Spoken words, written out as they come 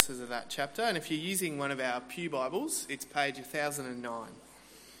verses of that chapter. And if you're using one of our Pew Bibles, it's page 1009.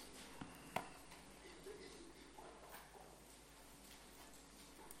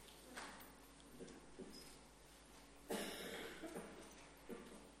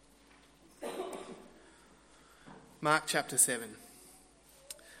 Mark chapter 7.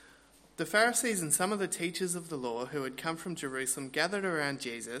 The Pharisees and some of the teachers of the law who had come from Jerusalem gathered around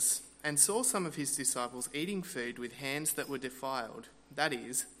Jesus and saw some of his disciples eating food with hands that were defiled, that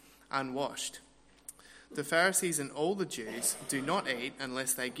is, unwashed. The Pharisees and all the Jews do not eat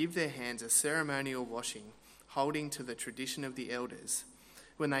unless they give their hands a ceremonial washing, holding to the tradition of the elders.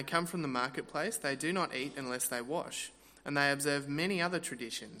 When they come from the marketplace, they do not eat unless they wash, and they observe many other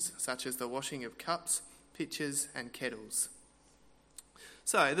traditions, such as the washing of cups, pitchers, and kettles.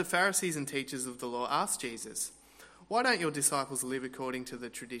 So the Pharisees and teachers of the law asked Jesus, "Why don't your disciples live according to the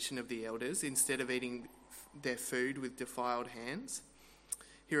tradition of the elders instead of eating their food with defiled hands?"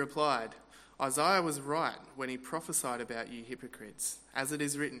 He replied, "Isaiah was right when he prophesied about you hypocrites. As it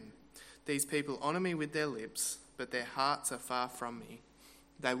is written, 'These people honour me with their lips, but their hearts are far from me.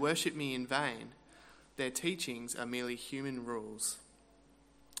 They worship me in vain. Their teachings are merely human rules.'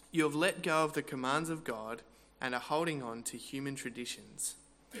 You have let go of the commands of God and are holding on to human traditions."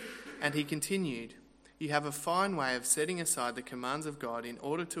 And he continued, "You have a fine way of setting aside the commands of God in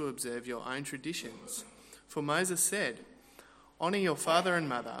order to observe your own traditions. For Moses said, 'Honour your father and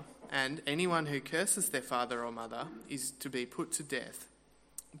mother, and anyone who curses their father or mother is to be put to death.'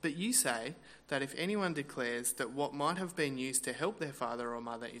 But you say that if anyone declares that what might have been used to help their father or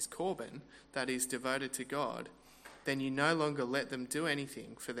mother is Corban, that is devoted to God, then you no longer let them do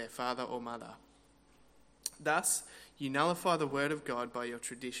anything for their father or mother. Thus, you nullify the word of God by your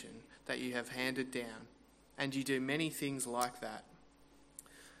tradition that you have handed down, and you do many things like that."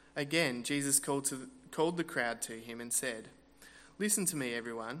 Again, Jesus called the crowd to him and said, "Listen to me,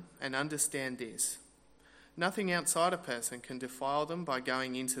 everyone, and understand this. Nothing outside a person can defile them by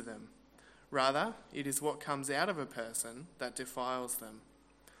going into them. Rather, it is what comes out of a person that defiles them."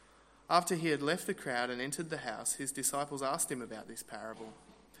 After he had left the crowd and entered the house, his disciples asked him about this parable.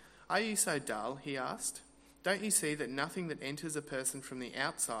 "Are you so dull?" he asked. "Don't you see that nothing that enters a person from the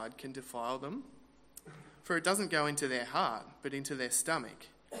outside can defile them? For it doesn't go into their heart, but into their stomach,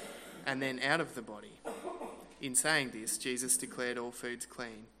 and then out of the body." In saying this, Jesus declared all foods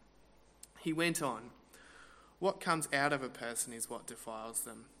clean. He went on, "What comes out of a person is what defiles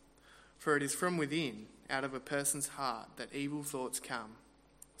them. For it is from within, out of a person's heart, that evil thoughts come: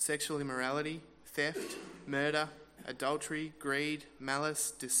 sexual immorality, theft, murder, adultery, greed,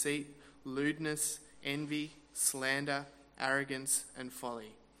 malice, deceit, lewdness, envy, slander, arrogance, and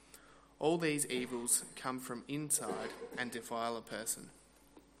folly. All these evils come from inside and defile a person."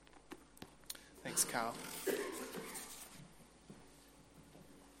 Thanks, Carl.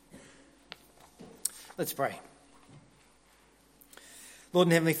 Let's pray. Lord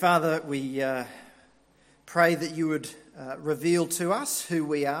and Heavenly Father, we pray that you would reveal to us who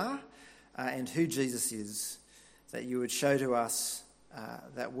we are and who Jesus is, that you would show to us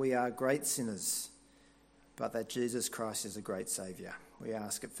that we are great sinners, but that Jesus Christ is a great Saviour. We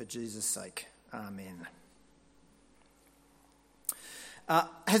ask it for Jesus' sake. Amen.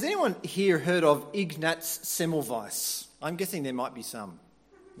 Has anyone here heard of Ignaz Semmelweis? I'm guessing there might be some.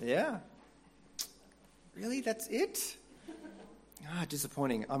 Yeah? Really? That's it?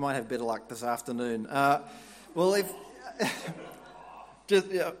 Disappointing. I might have better luck this afternoon.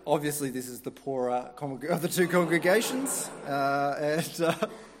 Obviously this is the poorer of the two congregations. But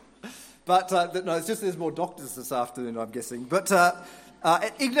it's just there's more doctors this afternoon, I'm guessing. But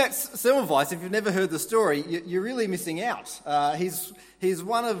Ignaz Semmelweis, if you've never heard the story, you're really missing out. He's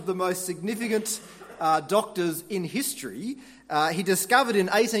one of the most significant doctors in history. He discovered in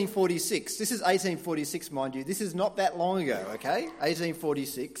 1846, this is 1846, mind you, this is not that long ago, okay?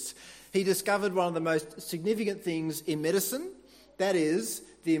 1846, he discovered one of the most significant things in medicine, that is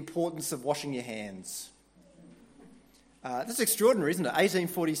the importance of washing your hands. That's extraordinary, isn't it?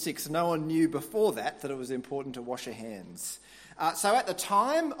 1846, no one knew before that it was important to wash your hands. So at the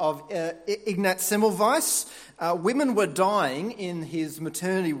time of Ignaz Semmelweis, women were dying in his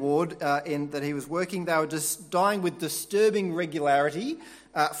maternity ward that he was working. They were just dying with disturbing regularity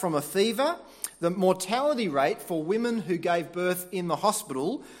from a fever. The mortality rate for women who gave birth in the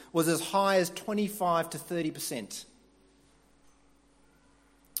hospital was as high as 25 to 30%.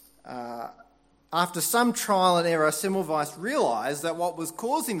 After some trial and error, Semmelweis realised that what was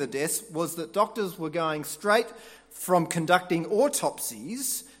causing the deaths was that doctors were going straight from conducting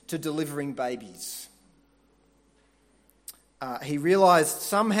autopsies to delivering babies. He realised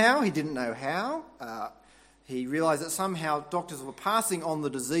somehow, he didn't know how, He realised that somehow doctors were passing on the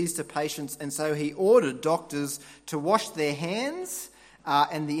disease to patients, and so he ordered doctors to wash their hands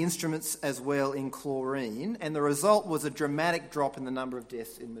and the instruments as well in chlorine, and the result was a dramatic drop in the number of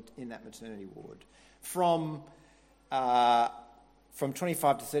deaths in that maternity ward, from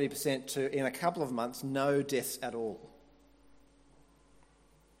 25 to 30% to, in a couple of months, no deaths at all.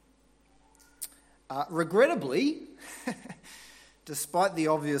 Regrettably, despite the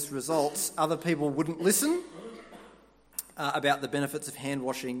obvious results, other people wouldn't listen about the benefits of hand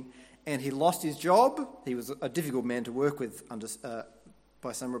washing, and he lost his job. He was a difficult man to work with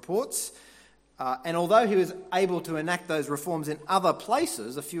by some reports. And although he was able to enact those reforms in other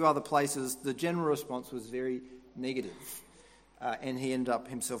places, a few other places, the general response was very negative. And he ended up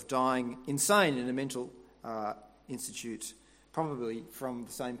himself dying insane in a mental institute, probably from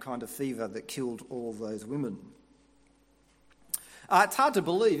the same kind of fever that killed all of those women. It's hard to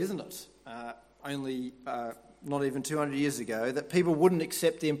believe, isn't it? Only not even 200 years ago, that people wouldn't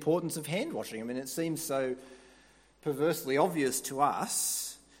accept the importance of hand washing. I mean, it seems so perversely obvious to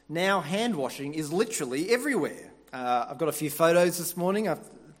us. Now hand washing is literally everywhere. I've got a few photos this morning. I've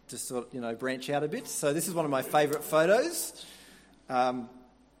just thought, branch out a bit. So this is one of my favourite photos.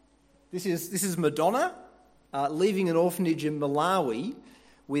 This is Madonna leaving an orphanage in Malawi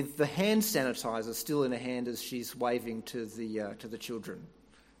with the hand sanitizer still in her hand as she's waving to the children.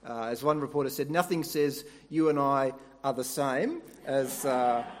 As one reporter said, nothing says you and I are the same as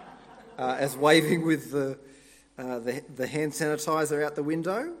waving with the hand sanitizer out the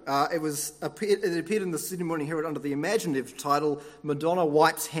window. It appeared in the Sydney Morning Herald under the imaginative title, Madonna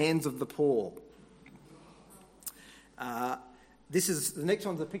Wipes Hands of the Poor. The next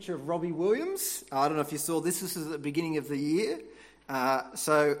one's a picture of Robbie Williams. I don't know if you saw this. This is at the beginning of the year.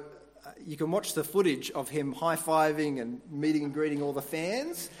 So you can watch the footage of him high-fiving and meeting and greeting all the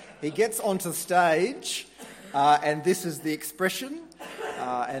fans. He gets onto the stage, and this is the expression,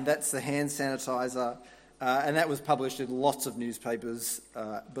 and that's the hand sanitizer. And that was published in lots of newspapers,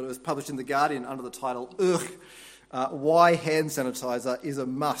 but it was published in The Guardian under the title, Why Hand Sanitizer is a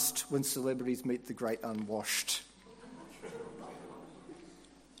Must When Celebrities Meet the Great Unwashed.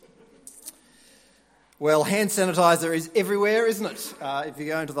 Well, hand sanitizer is everywhere, isn't it? If you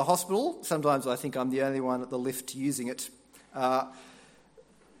go into the hospital, sometimes I think I'm the only one at the lift using it. But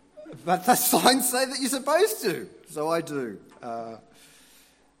the signs say that you're supposed to, so I do.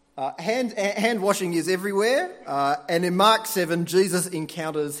 Hand washing is everywhere, and in Mark 7, Jesus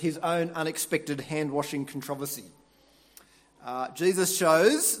encounters his own unexpected hand washing controversy. Jesus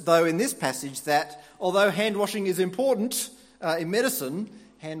shows, though in this passage, that although hand washing is important in medicine,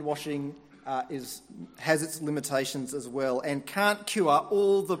 hand washing has its limitations as well and can't cure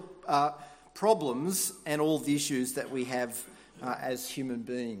all the problems and all the issues that we have as human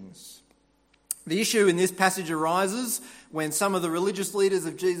beings. The issue in this passage arises when some of the religious leaders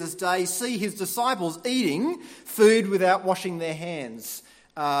of Jesus' day see his disciples eating food without washing their hands.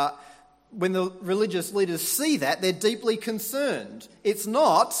 When the religious leaders see that, they're deeply concerned. It's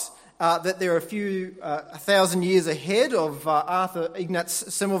not that they're a few 1,000 years ahead of Arthur Ignaz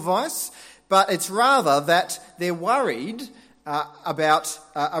Semmelweis, but it's rather that they're worried about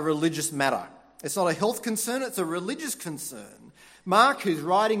a religious matter. It's not a health concern, it's a religious concern. Mark, who's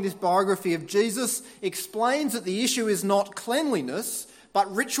writing this biography of Jesus, explains that the issue is not cleanliness,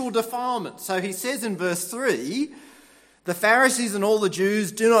 but ritual defilement. So he says in verse 3, the Pharisees and all the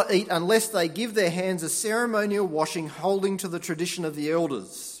Jews do not eat unless they give their hands a ceremonial washing holding to the tradition of the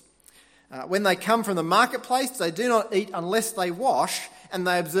elders. When they come from the marketplace, they do not eat unless they wash, and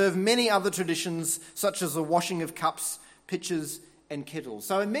they observe many other traditions, such as the washing of cups, pitchers, and kettles.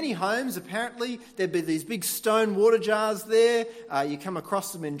 So in many homes, apparently, there'd be these big stone water jars there. You come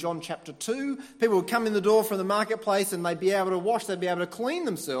across them in John chapter 2. People would come in the door from the marketplace and they'd be able to wash, they'd be able to clean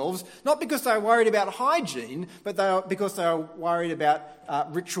themselves, not because they were worried about hygiene, but because they were worried about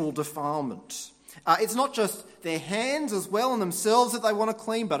ritual defilement. It's not just their hands as well and themselves that they want to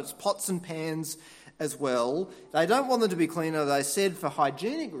clean, but it's pots and pans as well. They don't want them to be clean, as I said, for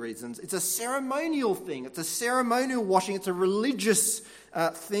hygienic reasons. It's a ceremonial thing. It's a ceremonial washing. It's a religious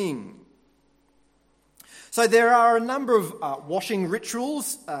thing. So there are a number of washing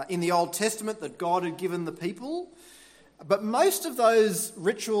rituals in the Old Testament that God had given the people. But most of those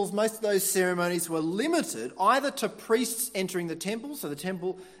rituals, most of those ceremonies were limited either to priests entering the temple. So the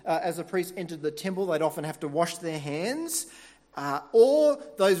temple, as a priest entered the temple, they'd often have to wash their hands. Or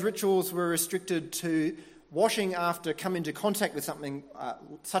those rituals were restricted to washing after come into contact with something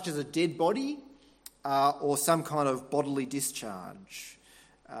such as a dead body or some kind of bodily discharge.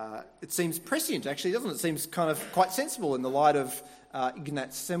 It seems prescient, actually, doesn't it? It seems kind of quite sensible in the light of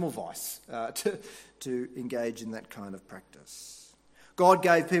Ignaz Semmelweis to engage in that kind of practice. God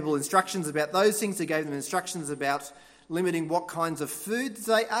gave people instructions about those things. He gave them instructions about limiting what kinds of foods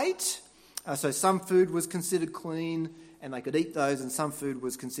they ate. So some food was considered clean and they could eat those, and some food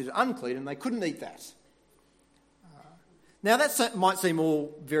was considered unclean and they couldn't eat that. Now that might seem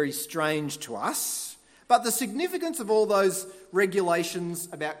all very strange to us, but the significance of all those regulations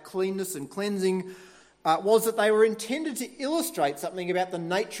about cleanness and cleansing was that they were intended to illustrate something about the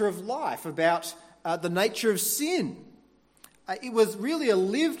nature of life, about the nature of sin. It was really a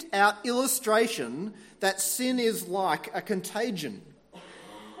lived out illustration that sin is like a contagion.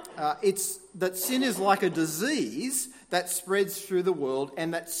 It's that sin is like a disease that spreads through the world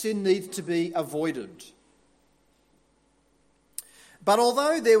and that sin needs to be avoided. But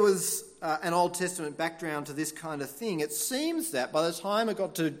although there was an Old Testament background to this kind of thing, it seems that by the time it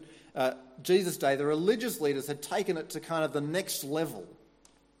got to Jesus' day, the religious leaders had taken it to kind of the next level.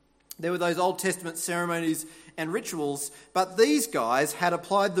 There were those Old Testament ceremonies and rituals, but these guys had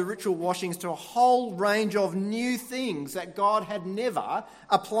applied the ritual washings to a whole range of new things that God had never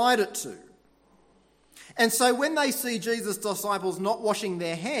applied it to. And so when they see Jesus' disciples not washing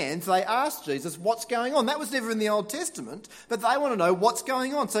their hands, they ask Jesus, what's going on? That was never in the Old Testament, but they want to know what's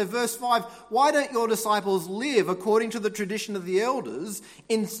going on. So verse 5, why don't your disciples live according to the tradition of the elders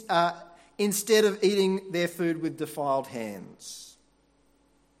instead of eating their food with defiled hands?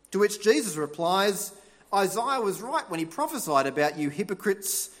 To which Jesus replies, Isaiah was right when he prophesied about you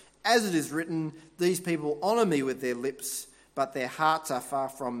hypocrites. As it is written, these people honour me with their lips, but their hearts are far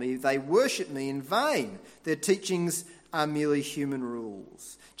from me. They worship me in vain. Their teachings are merely human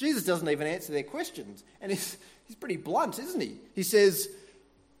rules. Jesus doesn't even answer their questions. And he's pretty blunt, isn't he? He says,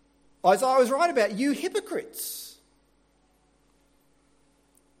 Isaiah was right about you hypocrites.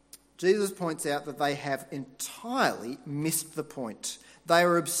 Jesus points out that they have entirely missed the point. They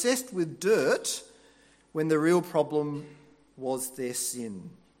were obsessed with dirt when the real problem was their sin.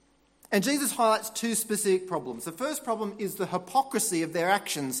 And Jesus highlights two specific problems. The first problem is the hypocrisy of their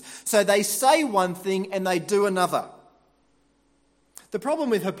actions. So they say one thing and they do another. The problem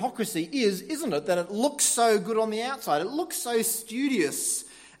with hypocrisy is, isn't it, that it looks so good on the outside. It looks so studious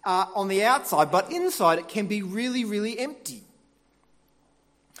on the outside, but inside it can be really, really empty.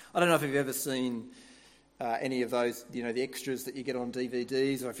 I don't know if you've ever seen any of those, the extras that you get on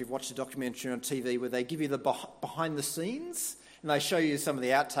DVDs, or if you've watched a documentary on TV where they give you the behind the scenes and they show you some of the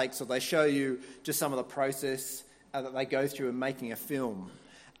outtakes, or they show you just some of the process that they go through in making a film.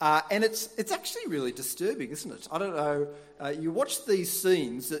 And it's actually really disturbing, isn't it? I don't know. You watch these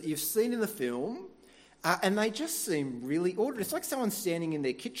scenes that you've seen in the film, and they just seem really ordinary. It's like someone standing in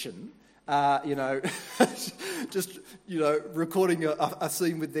their kitchen, recording a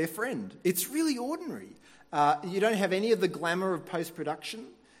scene with their friend. It's really ordinary. You don't have any of the glamour of post-production.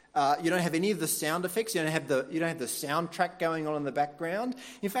 You don't have any of the sound effects. You don't have the soundtrack going on in the background.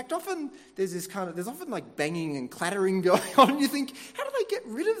 In fact, often there's often like banging and clattering going on. And you think, how do they get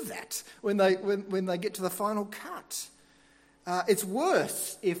rid of that when they get to the final cut? It's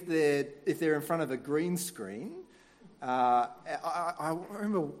worse if they're in front of a green screen. I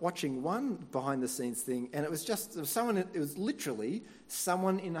remember watching one behind the scenes thing, and it was literally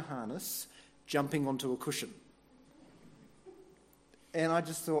someone in a harness jumping onto a cushion. And I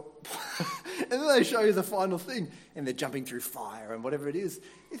just thought, and then they show you the final thing, and they're jumping through fire and whatever it is.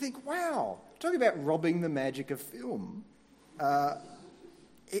 You think, wow, talking about robbing the magic of film.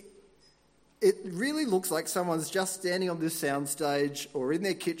 It really looks like someone's just standing on this soundstage or in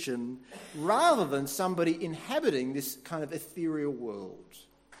their kitchen, rather than somebody inhabiting this kind of ethereal world.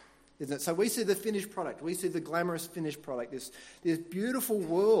 Isn't it? So we see the finished product. We see the glamorous finished product, this beautiful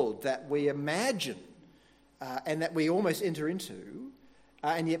world that we imagine and that we almost enter into.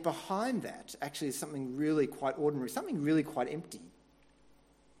 And yet behind that actually is something really quite ordinary, something really quite empty.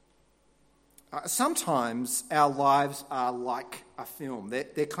 Sometimes our lives are like a film.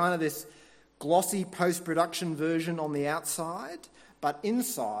 They're kind of this glossy post-production version on the outside, but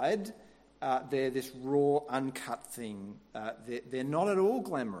inside they're this raw, uncut thing. They're not at all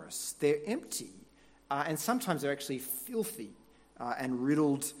glamorous. They're empty. And sometimes they're actually filthy and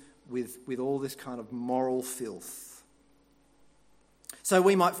riddled with all this kind of moral filth. So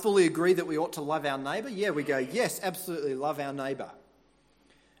we might fully agree that we ought to love our neighbour. Yeah, we go, yes, absolutely love our neighbour.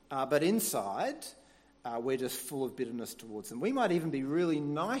 But inside, we're just full of bitterness towards them. We might even be really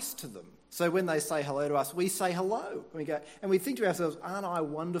nice to them. So when they say hello to us, we say hello. We go, and we think to ourselves, aren't I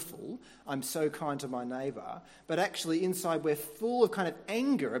wonderful? I'm so kind to my neighbour. But actually inside we're full of kind of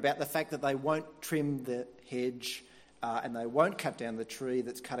anger about the fact that they won't trim the hedge and they won't cut down the tree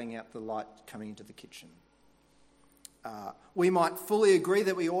that's cutting out the light coming into the kitchen. We might fully agree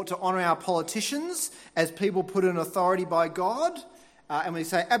that we ought to honour our politicians as people put in authority by God. And we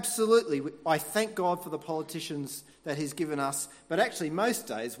say, absolutely, I thank God for the politicians that he's given us. But actually, most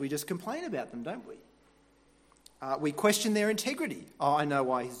days we just complain about them, don't we? We question their integrity. Oh, I know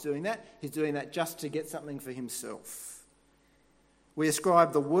why he's doing that. He's doing that just to get something for himself. We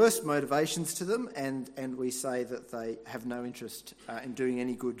ascribe the worst motivations to them, and we say that they have no interest in doing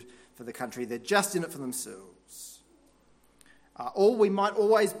any good for the country. They're just in it for themselves. Or we might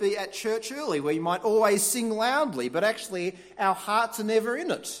always be at church early. We might always sing loudly, but actually our hearts are never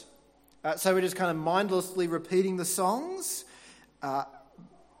in it. So we're just kind of mindlessly repeating the songs.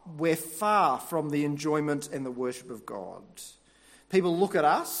 We're far from the enjoyment and the worship of God. People look at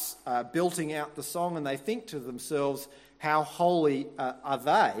us belting out the song and they think to themselves, how holy are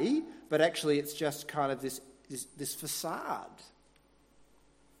they? But actually it's just kind of this facade.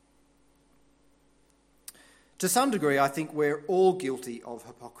 To some degree, I think we're all guilty of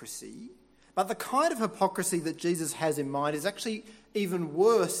hypocrisy. But the kind of hypocrisy that Jesus has in mind is actually even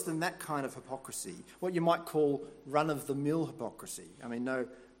worse than that kind of hypocrisy, what you might call run-of-the-mill hypocrisy. I mean, no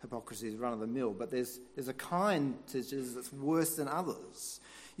hypocrisy is run-of-the-mill, but there's a kind to Jesus that's worse than others.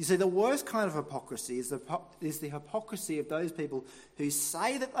 You see, the worst kind of hypocrisy is the hypocrisy of those people who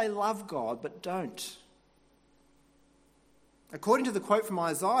say that they love God but don't. According to the quote from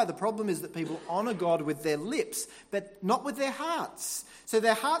Isaiah, the problem is that people honour God with their lips, but not with their hearts. So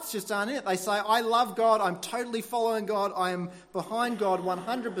their hearts just aren't in it. They say, I love God, I'm totally following God, I am behind God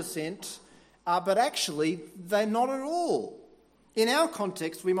 100%, but actually they're not at all. In our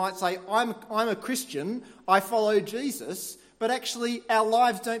context, we might say, I'm a Christian, I follow Jesus, but actually our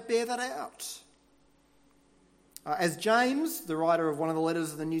lives don't bear that out. As James, the writer of one of the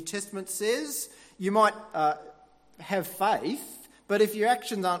letters of the New Testament, says, you might have faith, but if your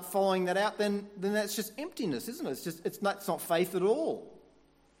actions aren't following that out, then that's just emptiness, isn't it? It's not faith at all.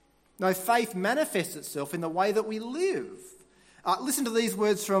 No, faith manifests itself in the way that we live. Listen to these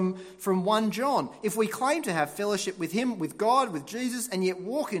words from 1 John. If we claim to have fellowship with him, with God, with Jesus, and yet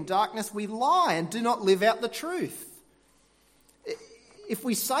walk in darkness, we lie and do not live out the truth. If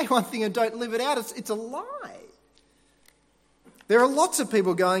we say one thing and don't live it out, it's a lie. There are lots of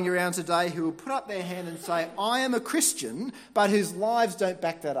people going around today who will put up their hand and say, I am a Christian, but whose lives don't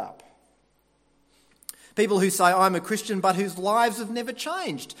back that up. People who say, I'm a Christian, but whose lives have never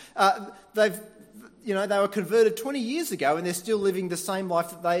changed. They were converted 20 years ago and they're still living the same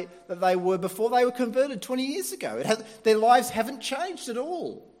life that they were before they were converted 20 years ago. Their lives haven't changed at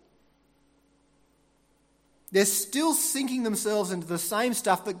all. They're still sinking themselves into the same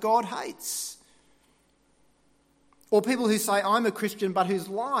stuff that God hates. Or people who say, I'm a Christian, but whose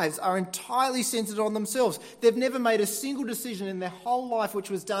lives are entirely centred on themselves. They've never made a single decision in their whole life which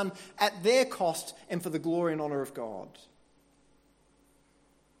was done at their cost and for the glory and honour of God.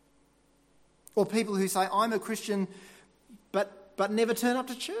 Or people who say, I'm a Christian, but never turn up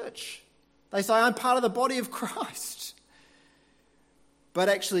to church. They say, I'm part of the body of Christ. But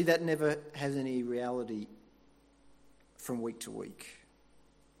actually that never has any reality from week to week.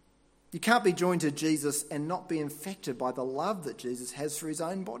 You can't be joined to Jesus and not be infected by the love that Jesus has for his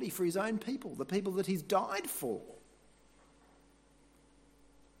own body, for his own people, the people that he's died for.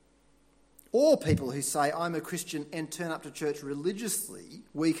 Or people who say, I'm a Christian and turn up to church religiously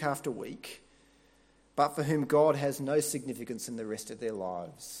week after week, but for whom God has no significance in the rest of their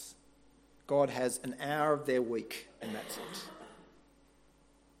lives. God has an hour of their week and that's it.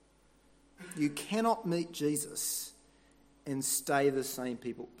 You cannot meet Jesus and stay the same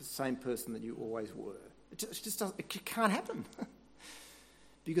person that you always were. It can't happen.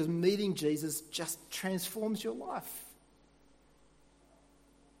 Because meeting Jesus just transforms your life.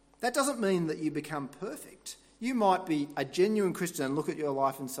 That doesn't mean that you become perfect. You might be a genuine Christian and look at your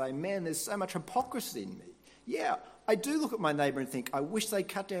life and say, man, there's so much hypocrisy in me. Yeah, I do look at my neighbour and think, I wish they'd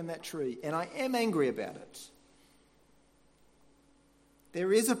cut down that tree, and I am angry about it.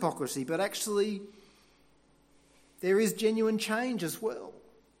 There is hypocrisy, but actually there is genuine change as well.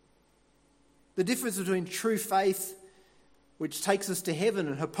 The difference between true faith, which takes us to heaven,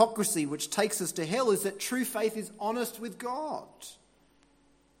 and hypocrisy, which takes us to hell, is that true faith is honest with God.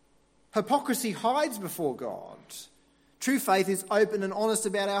 Hypocrisy hides before God. True faith is open and honest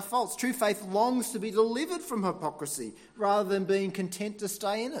about our faults. True faith longs to be delivered from hypocrisy rather than being content to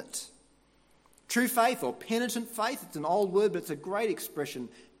stay in it. True faith, or penitent faith, it's an old word, but it's a great expression.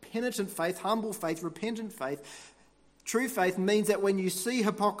 Penitent faith, humble faith, repentant faith. True faith means that when you see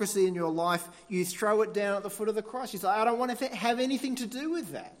hypocrisy in your life, you throw it down at the foot of the cross. You say, I don't want to have anything to do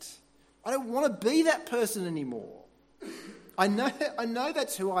with that. I don't want to be that person anymore. I know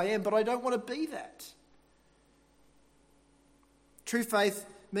that's who I am, but I don't want to be that. True faith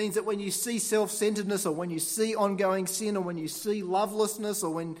means that when you see self-centeredness, or when you see ongoing sin, or when you see lovelessness,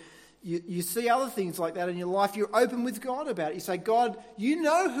 or when you see other things like that in your life, you're open with God about it. You say, God, you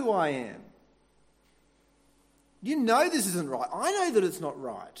know who I am. You know this isn't right. I know that it's not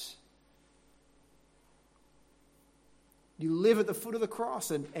right. You live at the foot of the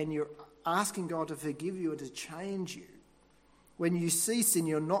cross and you're asking God to forgive you and to change you. When you see sin,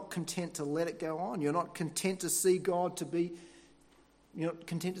 you're not content to let it go on. You're not content to see God you're not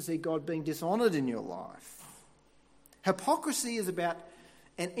content to see God being dishonoured in your life. Hypocrisy is about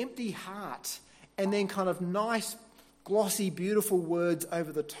an empty heart and then kind of nice, glossy, beautiful words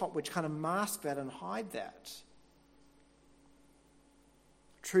over the top which kind of mask that and hide that.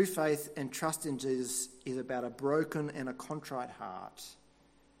 True faith and trust in Jesus is about a broken and a contrite heart,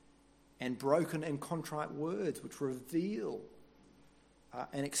 and broken and contrite words which reveal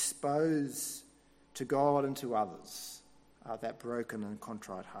and expose to God and to others that broken and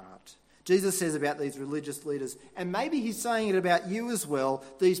contrite heart. Jesus says about these religious leaders, and maybe he's saying it about you as well,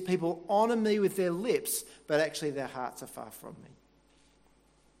 these people honour me with their lips, but actually their hearts are far from me.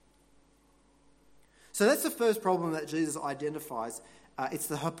 So that's the first problem that Jesus identifies. It's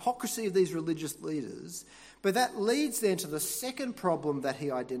the hypocrisy of these religious leaders. But that leads then to the second problem that he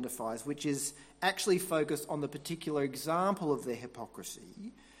identifies, which is actually focused on the particular example of their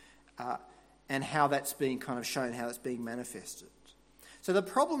hypocrisy and how that's being kind of shown, how that's being manifested. So the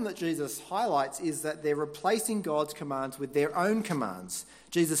problem that Jesus highlights is that they're replacing God's commands with their own commands.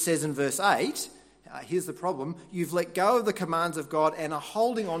 Jesus says in verse 8, here's the problem, you've let go of the commands of God and are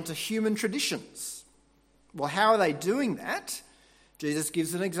holding on to human traditions. Well, how are they doing that? Jesus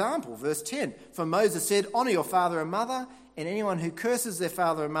gives an example. Verse 10, for Moses said, honour your father and mother, and anyone who curses their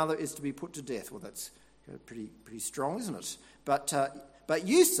father and mother is to be put to death. Well, that's pretty strong, isn't it? But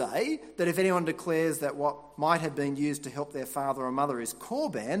you say that if anyone declares that what might have been used to help their father or mother is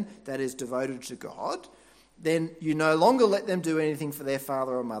korban, that is devoted to God, then you no longer let them do anything for their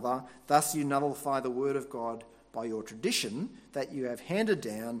father or mother. Thus you nullify the word of God by your tradition that you have handed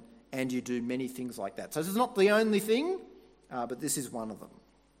down, and you do many things like that. So this is not the only thing, but this is one of them.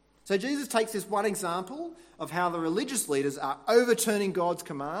 So Jesus takes this one example of how the religious leaders are overturning God's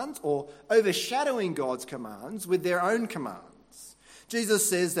commands or overshadowing God's commands with their own commands. Jesus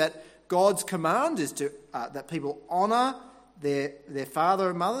says that God's command is to that people honour their father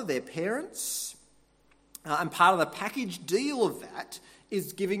and mother, their parents, and part of the package deal of that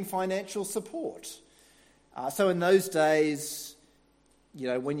is giving financial support. So in those days,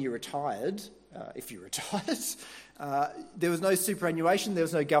 when you retired, if you retired, there was no superannuation, there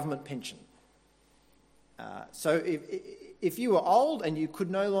was no government pension. So if you were old and you could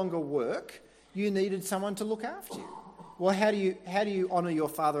no longer work, you needed someone to look after you. Well, how do you honour your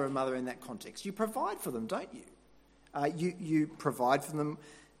father and mother in that context? You provide for them, don't you? You provide for them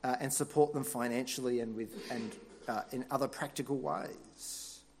and support them financially and in other practical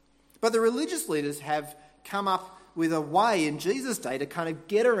ways. But the religious leaders have come up with a way in Jesus' day to kind of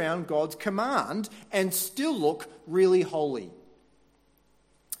get around God's command and still look really holy.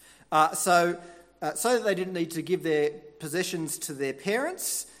 So that they didn't need to give their possessions to their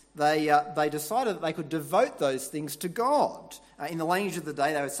parents, they decided that they could devote those things to God. In the language of the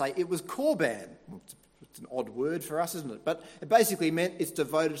day, they would say it was korban. It's an odd word for us, isn't it? But it basically meant it's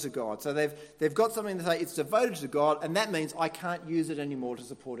devoted to God. So they've got something to say it's devoted to God, and that means I can't use it anymore to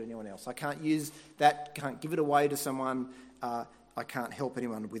support anyone else. I can't use that, can't give it away to someone. I can't help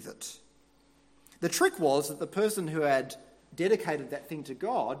anyone with it. The trick was that the person who had dedicated that thing to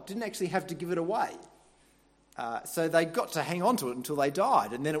God didn't actually have to give it away. So they got to hang on to it until they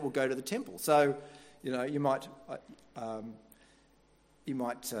died, and then it will go to the temple. So, you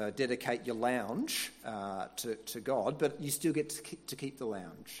might dedicate your lounge to God, but you still get to keep the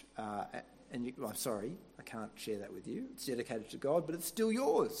lounge. I'm sorry, I can't share that with you. It's dedicated to God, but it's still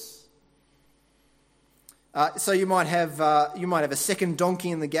yours. So you might have a second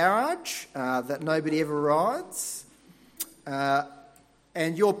donkey in the garage that nobody ever rides.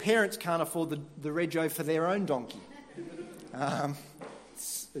 And your parents can't afford the rego for their own donkey.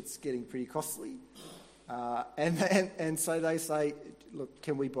 It's getting pretty costly. And so they say, look,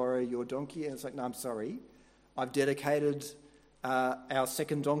 can we borrow your donkey? And it's like, no, I'm sorry. I've dedicated our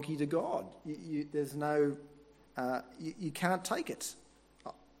second donkey to God. There's no, you can't take it.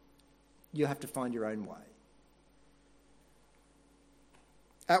 You have to find your own way.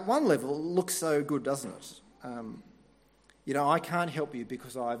 At one level, it looks so good, doesn't it? I can't help you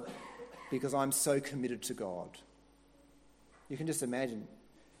because I'm so committed to God. You can just imagine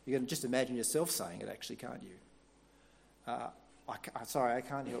yourself saying it, actually, can't you? Sorry, I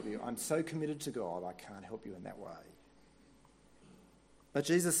can't help you. I'm so committed to God, I can't help you in that way. But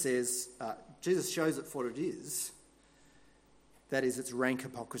Jesus says, Jesus shows it for what it is. That is, it's rank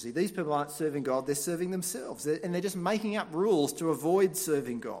hypocrisy. These people aren't serving God, they're serving themselves. And they're just making up rules to avoid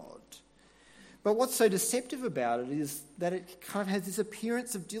serving God. But what's so deceptive about it is that it kind of has this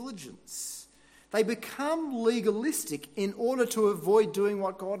appearance of diligence. They become legalistic in order to avoid doing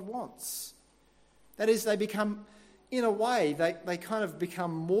what God wants. That is, they become, in a way, they kind of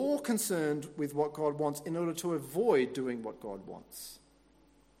become more concerned with what God wants in order to avoid doing what God wants.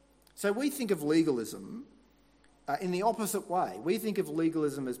 So we think of legalism in the opposite way. We think of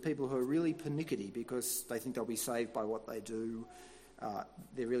legalism as people who are really pernickety because they think they'll be saved by what they do.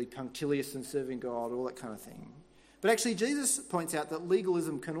 They're really punctilious in serving God, all that kind of thing. But actually, Jesus points out that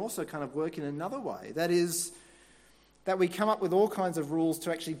legalism can also kind of work in another way. That is, that we come up with all kinds of rules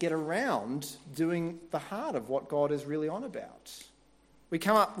to actually get around doing the heart of what God is really on about. We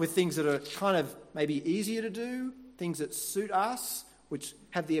come up with things that are kind of maybe easier to do, things that suit us, which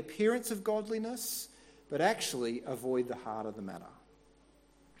have the appearance of godliness, but actually avoid the heart of the matter.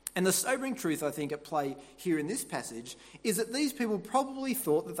 And the sobering truth, I think, at play here in this passage is that these people probably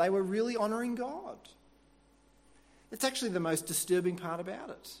thought that they were really honouring God. It's actually the most disturbing part about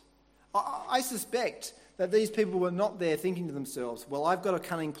it. I suspect that these people were not there thinking to themselves, well, I've got a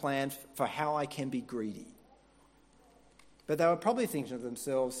cunning plan for how I can be greedy. But they were probably thinking to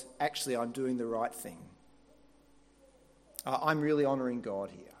themselves, actually, I'm doing the right thing. I'm really honouring God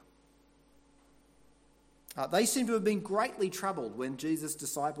here. They seem to have been greatly troubled when Jesus'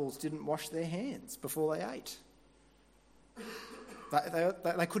 disciples didn't wash their hands before they ate.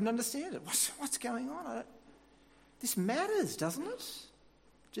 They couldn't understand it. What's going on? This matters, doesn't it?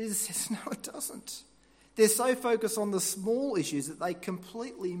 Jesus says, no, it doesn't. They're so focused on the small issues that they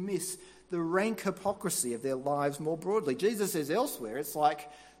completely miss the rank hypocrisy of their lives more broadly. Jesus says elsewhere, it's like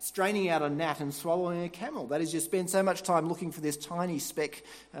straining out a gnat and swallowing a camel. That is, you spend so much time looking for this tiny speck,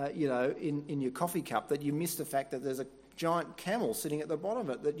 in your coffee cup that you miss the fact that there's a giant camel sitting at the bottom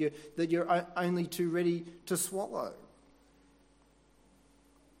of it that you're only too ready to swallow.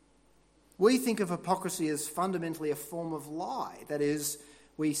 We think of hypocrisy as fundamentally a form of lie. That is,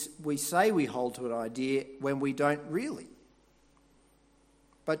 we say we hold to an idea when we don't really.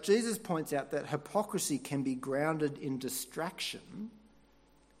 But Jesus points out that hypocrisy can be grounded in distraction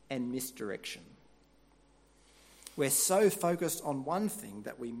and misdirection. We're so focused on one thing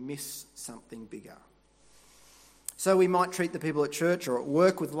that we miss something bigger. So we might treat the people at church or at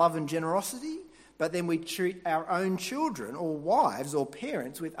work with love and generosity, but then we treat our own children or wives or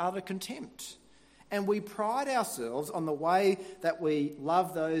parents with utter contempt. And we pride ourselves on the way that we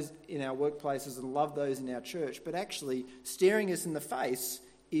love those in our workplaces and love those in our church, but actually staring us in the face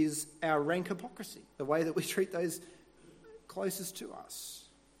is our rank hypocrisy, the way that we treat those closest to us.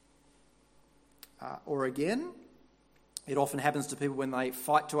 Or again, it often happens to people when they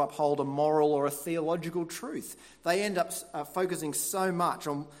fight to uphold a moral or a theological truth. They end up focusing so much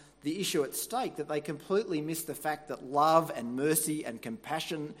on the issue at stake that they completely miss the fact that love and mercy and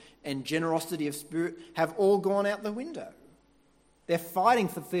compassion and generosity of spirit have all gone out the window. They're fighting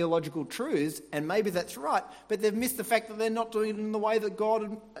for theological truths, and maybe that's right, but they've missed the fact that they're not doing it in the way that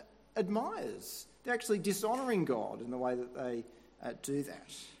God admires. They're actually dishonouring God in the way that they do that.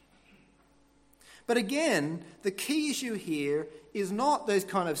 But again, the key issue here is not those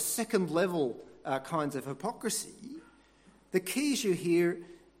kind of second-level kinds of hypocrisy. The key issue here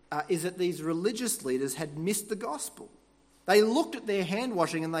is that these religious leaders had missed the gospel. They looked at their hand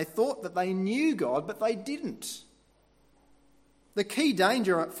washing and they thought that they knew God, but they didn't. The key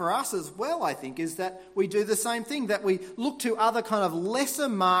danger for us as well, I think, is that we do the same thing, that we look to other kind of lesser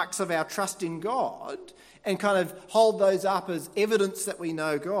marks of our trust in God and kind of hold those up as evidence that we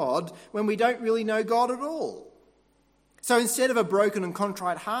know God when we don't really know God at all. So instead of a broken and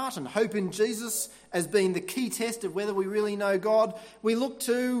contrite heart and hope in Jesus as being the key test of whether we really know God, we look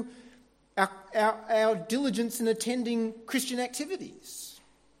to our diligence in attending Christian activities.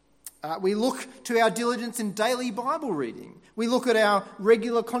 We look to our diligence in daily Bible reading. We look at our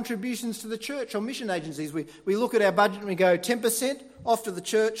regular contributions to the church or mission agencies. We look at our budget and we go, 10% off to the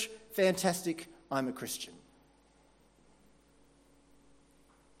church, fantastic, I'm a Christian.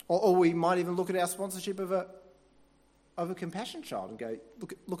 Or we might even look at our sponsorship of a compassion child and go,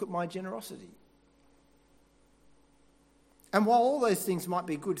 look at my generosity. And while all those things might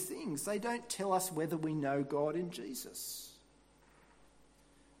be good things, they don't tell us whether we know God in Jesus.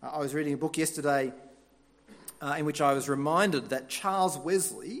 I was reading a book yesterday in which I was reminded that Charles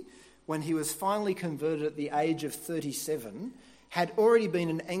Wesley, when he was finally converted at the age of 37, had already been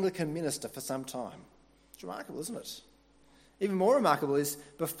an Anglican minister for some time. It's remarkable, isn't it? Even more remarkable is,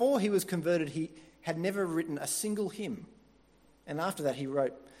 before he was converted, he had never written a single hymn. And after that, he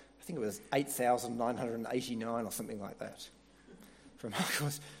wrote, I think it was 8,989 or something like that. Remarkable.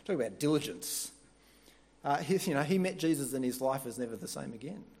 Talk about diligence. He met Jesus and his life was never the same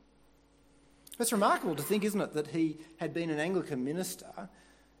again. It's remarkable to think, isn't it, that he had been an Anglican minister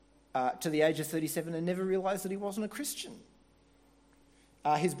to the age of 37 and never realised that he wasn't a Christian.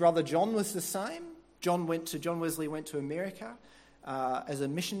 His brother John was the same. John Wesley went to America as a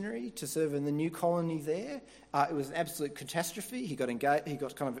missionary to serve in the new colony there. It was an absolute catastrophe. He got engaged. He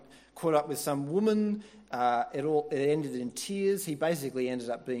got kind of caught up with some woman. It ended in tears. He basically ended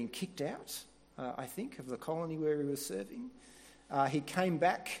up being kicked out, I think, of the colony where he was serving. He came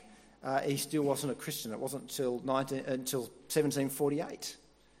back. He still wasn't a Christian. It wasn't until 1748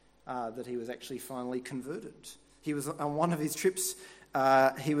 that he was actually finally converted. He was on one of his trips.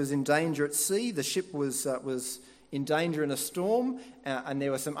 He was in danger at sea. The ship was in danger in a storm, and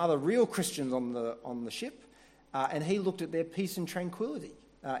there were some other real Christians on the ship. And he looked at their peace and tranquility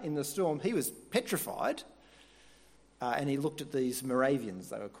in the storm. He was petrified, and he looked at these Moravians,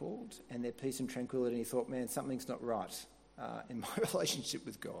 they were called, and their peace and tranquility. And he thought, man, something's not right in my relationship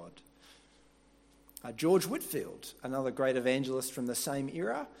with God. George Whitefield, another great evangelist from the same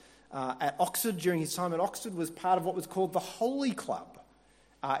era, at Oxford, during his time at Oxford, was part of what was called the Holy Club.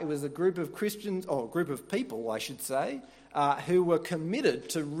 It was a group of Christians, or a group of people, I should say, who were committed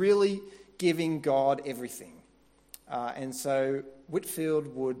to really giving God everything. And so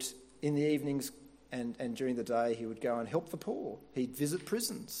Whitefield would, in the evenings and during the day, he would go and help the poor. He'd visit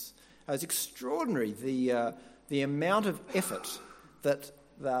prisons. It was extraordinary, the amount of effort that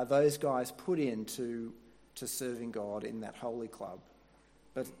those guys put into serving God in that Holy Club.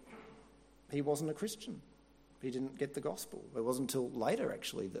 But he wasn't a Christian. He didn't get the gospel. It wasn't until later,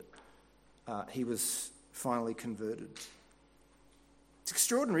 actually, that he was finally converted. It's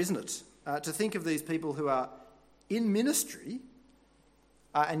extraordinary, isn't it, to think of these people who are in ministry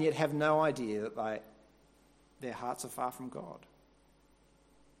and yet have no idea that their hearts are far from God.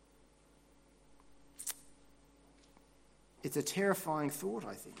 It's a terrifying thought,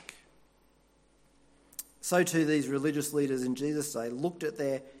 I think. So too, these religious leaders in Jesus' day looked at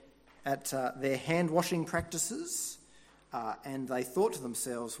their hand-washing practices and they thought to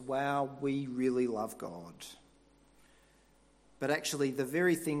themselves, wow, we really love God. But actually, the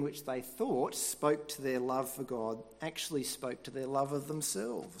very thing which they thought spoke to their love for God actually spoke to their love of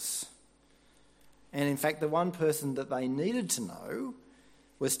themselves. And in fact, the one person that they needed to know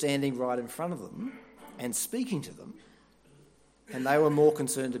was standing right in front of them and speaking to them. And they were more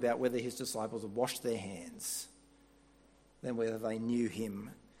concerned about whether his disciples had washed their hands than whether they knew him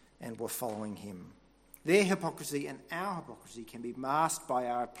and were following him. Their hypocrisy and our hypocrisy can be masked by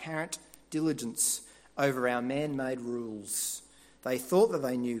our apparent diligence over our man-made rules. They thought that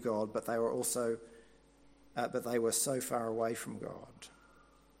they knew God, but they were so far away from God.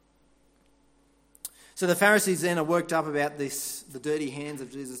 So the Pharisees then are worked up about the dirty hands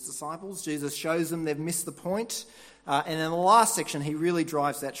of Jesus' disciples. Jesus shows them they've missed the point. And in the last section, he really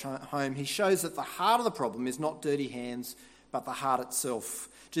drives that home. He shows that the heart of the problem is not dirty hands, but the heart itself.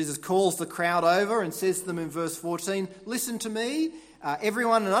 Jesus calls the crowd over and says to them in verse 14, listen to me,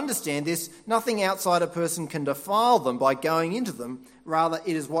 everyone, and understand this. Nothing outside a person can defile them by going into them. Rather,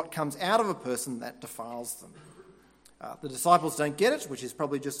 it is what comes out of a person that defiles them. The disciples don't get it, which is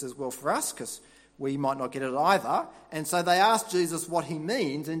probably just as well for us, because we might not get it either. And so they ask Jesus what he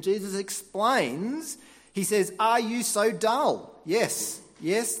means, and Jesus explains. He says, are you so dull? Yes,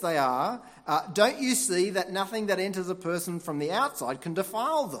 they are. Don't you see that nothing that enters a person from the outside can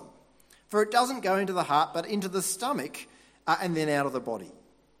defile them? For it doesn't go into the heart, but into the stomach, and then out of the body.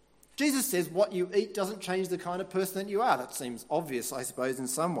 Jesus says what you eat doesn't change the kind of person that you are. That seems obvious, I suppose, in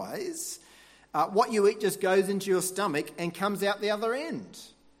some ways. What you eat just goes into your stomach and comes out the other end.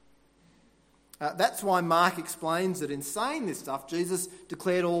 That's why Mark explains that in saying this stuff, Jesus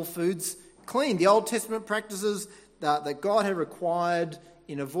declared all foods clean. The Old Testament practices that God had required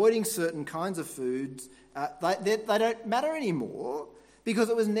in avoiding certain kinds of foods, they don't matter anymore because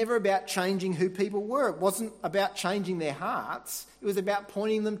it was never about changing who people were. It wasn't about changing their hearts. It was about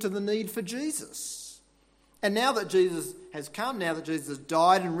pointing them to the need for Jesus. And now that Jesus has come, now that Jesus has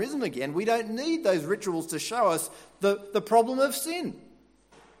died and risen again, we don't need those rituals to show us the problem of sin.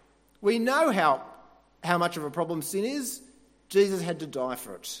 We know how much of a problem sin is. Jesus had to die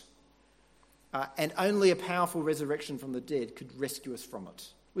for it. And only a powerful resurrection from the dead could rescue us from it.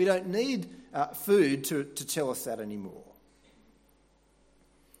 We don't need food to tell us that anymore.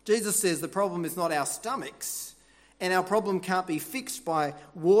 Jesus says the problem is not our stomachs, and our problem can't be fixed by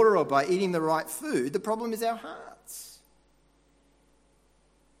water or by eating the right food. The problem is our hearts.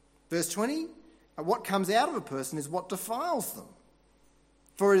 Verse 20, what comes out of a person is what defiles them.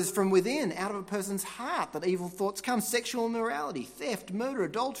 For it is from within, out of a person's heart, that evil thoughts come: sexual immorality, theft, murder,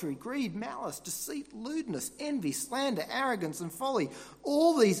 adultery, greed, malice, deceit, lewdness, envy, slander, arrogance, and folly.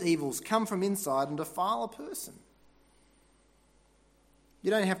 All these evils come from inside and defile a person. You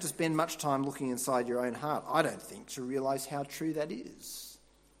don't have to spend much time looking inside your own heart, I don't think, to realise how true that is.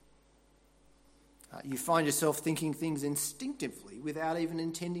 You find yourself thinking things instinctively without even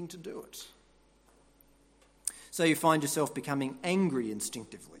intending to do it. So you find yourself becoming angry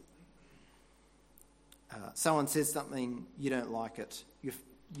instinctively. Someone says something, you don't like it.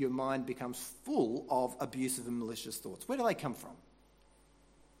 Your mind becomes full of abusive and malicious thoughts. Where do they come from?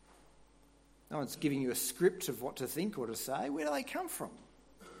 No one's giving you a script of what to think or to say. Where do they come from?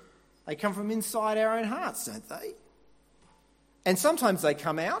 They come from inside our own hearts, don't they? And sometimes they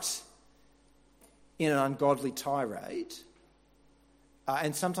come out in an ungodly tirade,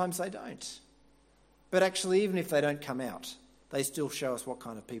 and sometimes they don't. But actually, even if they don't come out, they still show us what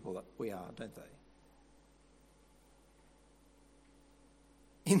kind of people that we are, don't they?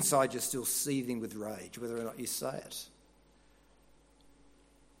 Inside, you're still seething with rage, whether or not you say it.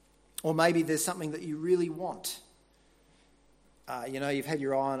 Or maybe there's something that you really want. You've had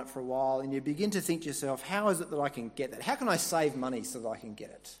your eye on it for a while, and you begin to think to yourself, how is it that I can get that? How can I save money so that I can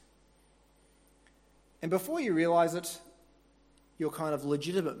get it? And before you realise it, your kind of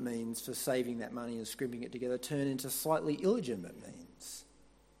legitimate means for saving that money and scrimping it together turn into slightly illegitimate means.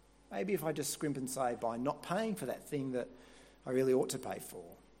 Maybe if I just scrimp and save by not paying for that thing that I really ought to pay for.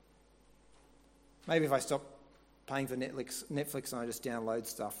 Maybe if I stop paying for Netflix and I just download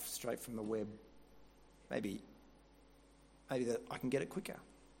stuff straight from the web, maybe that I can get it quicker.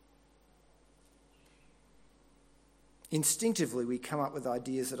 Instinctively, we come up with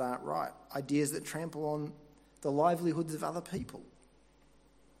ideas that aren't right, ideas that trample on the livelihoods of other people.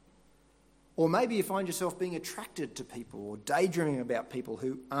 Or maybe you find yourself being attracted to people or daydreaming about people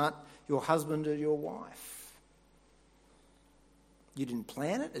who aren't your husband or your wife. You didn't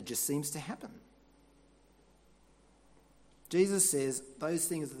plan it, it just seems to happen. Jesus says those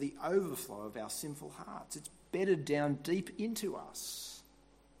things are the overflow of our sinful hearts. It's bedded down deep into us.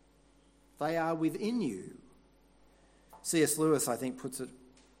 They are within you. C.S. Lewis, I think, puts it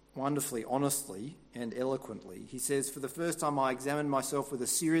wonderfully, honestly and eloquently. He says, for the first time I examined myself with a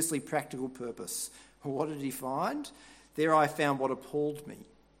seriously practical purpose. What did he find? There I found what appalled me.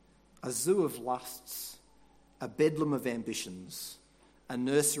 A zoo of lusts, a bedlam of ambitions, a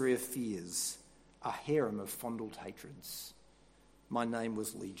nursery of fears, a harem of fondled hatreds. My name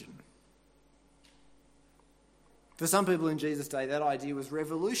was Legion. For some people in Jesus' day, that idea was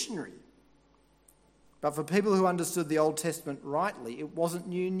revolutionary. But for people who understood the Old Testament rightly, it wasn't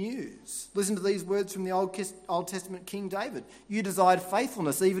new news. Listen to these words from the Old Testament King David. You desired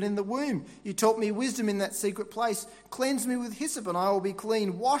faithfulness even in the womb. You taught me wisdom in that secret place. Cleanse me with hyssop and I will be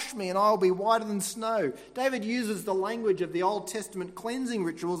clean. Wash me and I will be whiter than snow. David uses the language of the Old Testament cleansing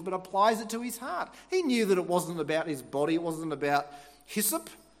rituals but applies it to his heart. He knew that it wasn't about his body, it wasn't about hyssop,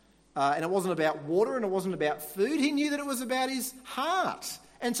 and it wasn't about water, and it wasn't about food. He knew that it was about his heart.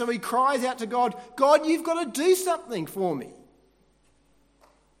 And so he cries out to God, God, you've got to do something for me.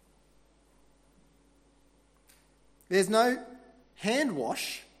 There's no hand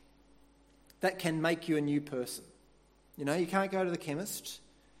wash that can make you a new person. You can't go to the chemist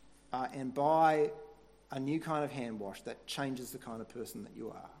and buy a new kind of hand wash that changes the kind of person that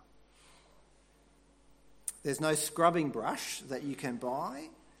you are. There's no scrubbing brush that you can buy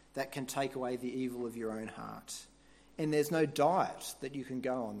that can take away the evil of your own heart. And there's no diet that you can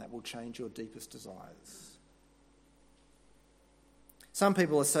go on that will change your deepest desires. Some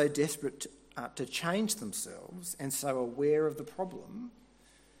people are so desperate to change themselves and so aware of the problem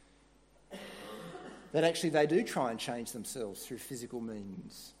that actually they do try and change themselves through physical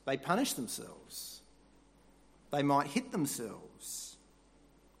means. They punish themselves. They might hit themselves.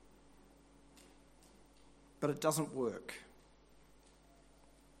 But it doesn't work.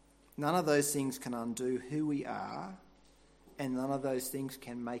 None of those things can undo who we are, and none of those things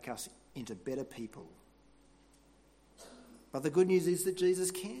can make us into better people. But the good news is that Jesus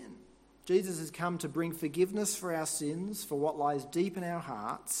can. Jesus has come to bring forgiveness for our sins, for what lies deep in our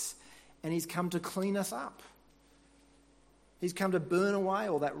hearts, and he's come to clean us up. He's come to burn away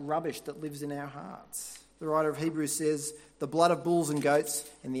all that rubbish that lives in our hearts. The writer of Hebrews says, the blood of bulls and goats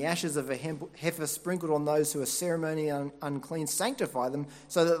and the ashes of a heifer sprinkled on those who are ceremonially unclean sanctify them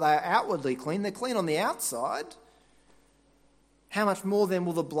so that they are outwardly clean. They're clean on the outside. How much more then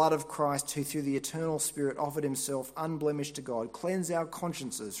will the blood of Christ, who through the eternal Spirit offered himself unblemished to God, cleanse our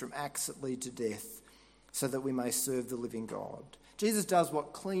consciences from acts that lead to death so that we may serve the living God? Jesus does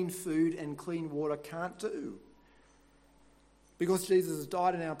what clean food and clean water can't do. Because Jesus has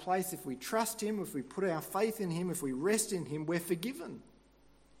died in our place, if we trust him, if we put our faith in him, if we rest in him, we're forgiven.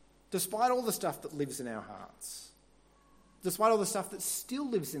 Despite all the stuff that lives in our hearts. Despite all the stuff that still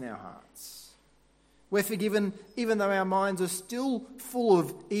lives in our hearts. We're forgiven even though our minds are still full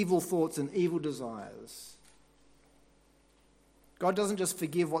of evil thoughts and evil desires. God doesn't just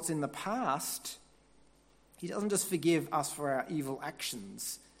forgive what's in the past. He doesn't just forgive us for our evil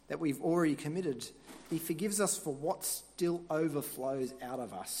actions that we've already committed. He forgives us for what still overflows out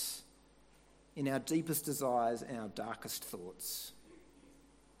of us in our deepest desires and our darkest thoughts.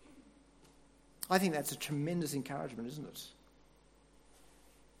 I think that's a tremendous encouragement, isn't it?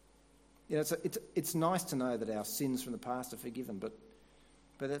 You know, it's nice to know that our sins from the past are forgiven, but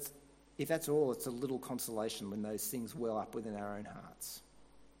if that's all, it's a little consolation when those things well up within our own hearts.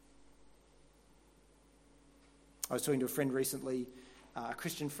 I was talking to a friend recently, a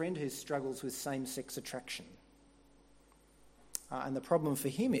Christian friend who struggles with same-sex attraction. And the problem for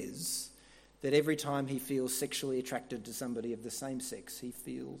him is that every time he feels sexually attracted to somebody of the same sex, he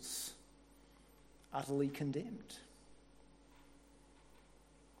feels utterly condemned.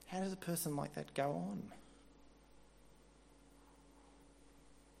 How does a person like that go on?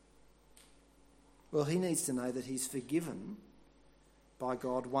 Well, he needs to know that he's forgiven by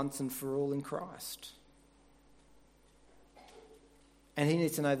God once and for all in Christ. And he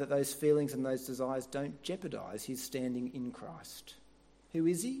needs to know that those feelings and those desires don't jeopardise his standing in Christ. Who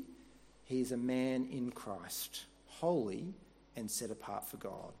is he? He is a man in Christ, holy and set apart for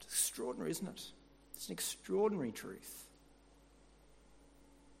God. Extraordinary, isn't it? It's an extraordinary truth.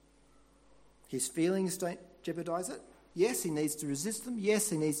 His feelings don't jeopardise it. Yes, he needs to resist them. Yes,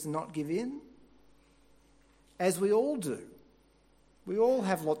 he needs to not give in. As we all do. We all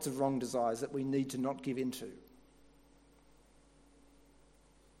have lots of wrong desires that we need to not give in to.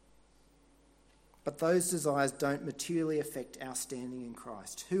 But those desires don't materially affect our standing in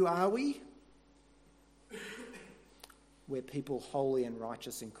Christ. Who are we? We're people holy and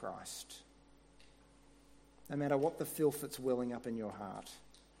righteous in Christ. No matter what the filth that's welling up in your heart.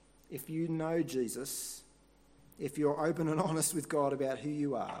 If you know Jesus, if you're open and honest with God about who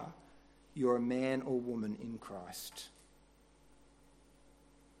you are, you're a man or woman in Christ.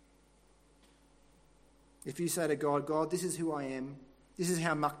 If you say to God, God, this is who I am, this is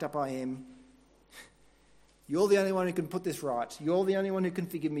how mucked up I am, you're the only one who can put this right, you're the only one who can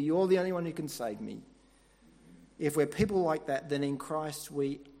forgive me, you're the only one who can save me. If we're people like that, then in Christ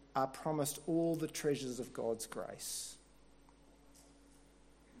we are promised all the treasures of God's grace.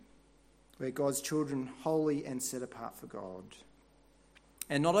 We're God's children, holy and set apart for God.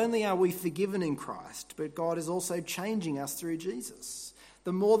 And not only are we forgiven in Christ, but God is also changing us through Jesus.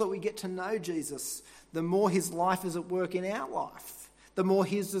 The more that we get to know Jesus, the more his life is at work in our life. The more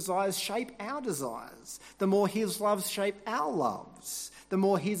his desires shape our desires. The more his loves shape our loves. The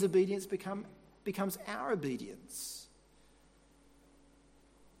more his obedience becomes our obedience.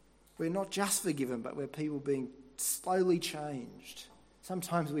 We're not just forgiven, but we're people being slowly changed.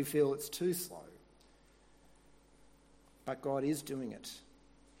 Sometimes we feel it's too slow. But God is doing it.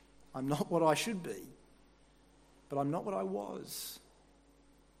 I'm not what I should be, but I'm not what I was.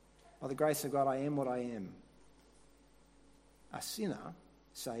 By the grace of God, I am what I am. A sinner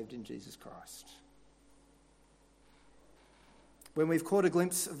saved in Jesus Christ. When we've caught a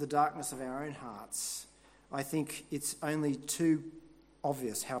glimpse of the darkness of our own hearts, I think it's only too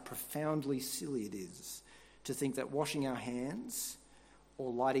obvious how profoundly silly it is to think that washing our hands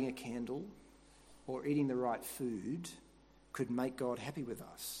or lighting a candle or eating the right food could make God happy with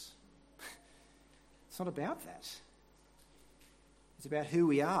us. It's not about that. It's about who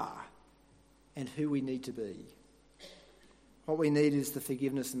we are and who we need to be. What we need is the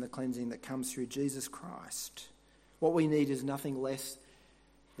forgiveness and the cleansing that comes through Jesus Christ. What we need is nothing less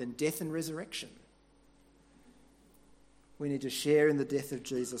than death and resurrection. We need to share in the death of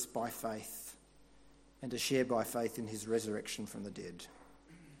Jesus by faith and to share by faith in his resurrection from the dead.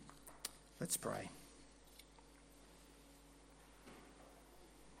 Let's pray.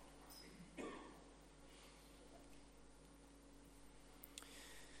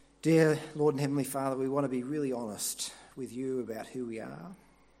 Dear Lord and Heavenly Father, we want to be really honest with you about who we are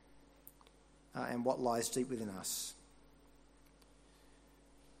and what lies deep within us.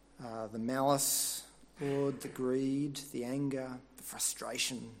 The malice, Lord, the greed, the anger, the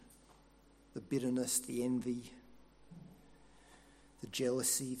frustration, the bitterness, the envy, the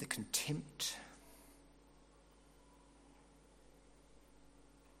jealousy, the contempt,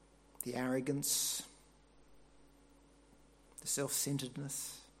 the arrogance, the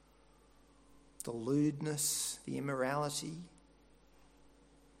self-centeredness, the lewdness, the immorality.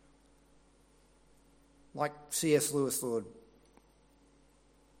 Like C.S. Lewis, Lord,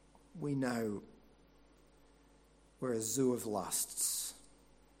 we know we're a zoo of lusts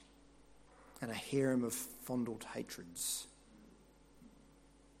and a harem of fondled hatreds.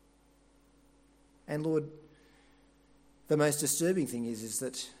 And Lord, the most disturbing thing is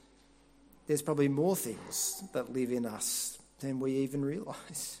that there's probably more things that live in us than we even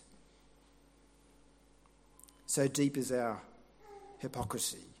realise. So deep is our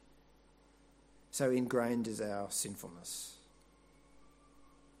hypocrisy. So ingrained is our sinfulness.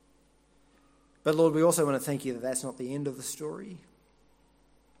 But Lord, we also want to thank you that that's not the end of the story,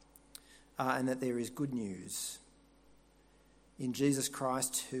 and that there is good news in Jesus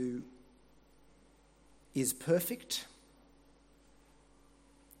Christ, who is perfect,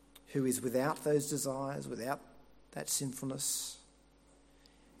 who is without those desires, without that sinfulness,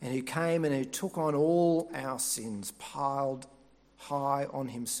 and who came and who took on all our sins, piled high on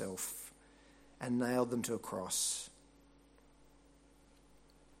himself, and nailed them to a cross.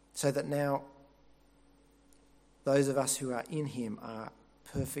 So that now those of us who are in him are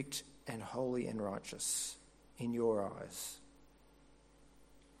perfect and holy and righteous in your eyes.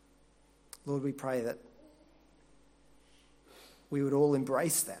 Lord, we pray that we would all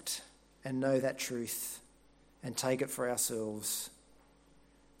embrace that and know that truth and take it for ourselves,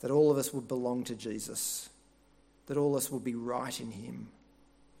 that all of us would belong to Jesus, that all of us will be right in him,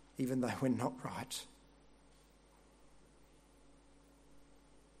 even though we're not right.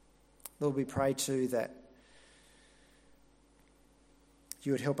 Lord, we pray too that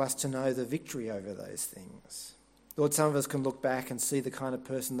you would help us to know the victory over those things. Lord, some of us can look back and see the kind of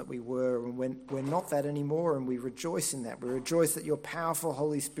person that we were, and we're not that anymore, and we rejoice in that. We rejoice that your powerful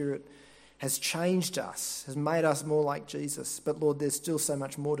Holy Spirit has changed us, has made us more like Jesus. But Lord, there's still so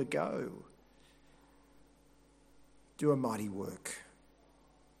much more to go. Do a mighty work.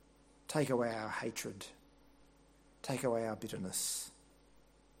 Take away our hatred. Take away our bitterness.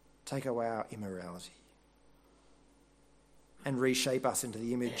 Take away our immorality. And reshape us into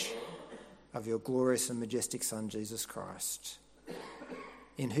the image of your glorious and majestic Son, Jesus Christ,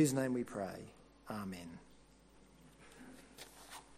 in whose name we pray. Amen.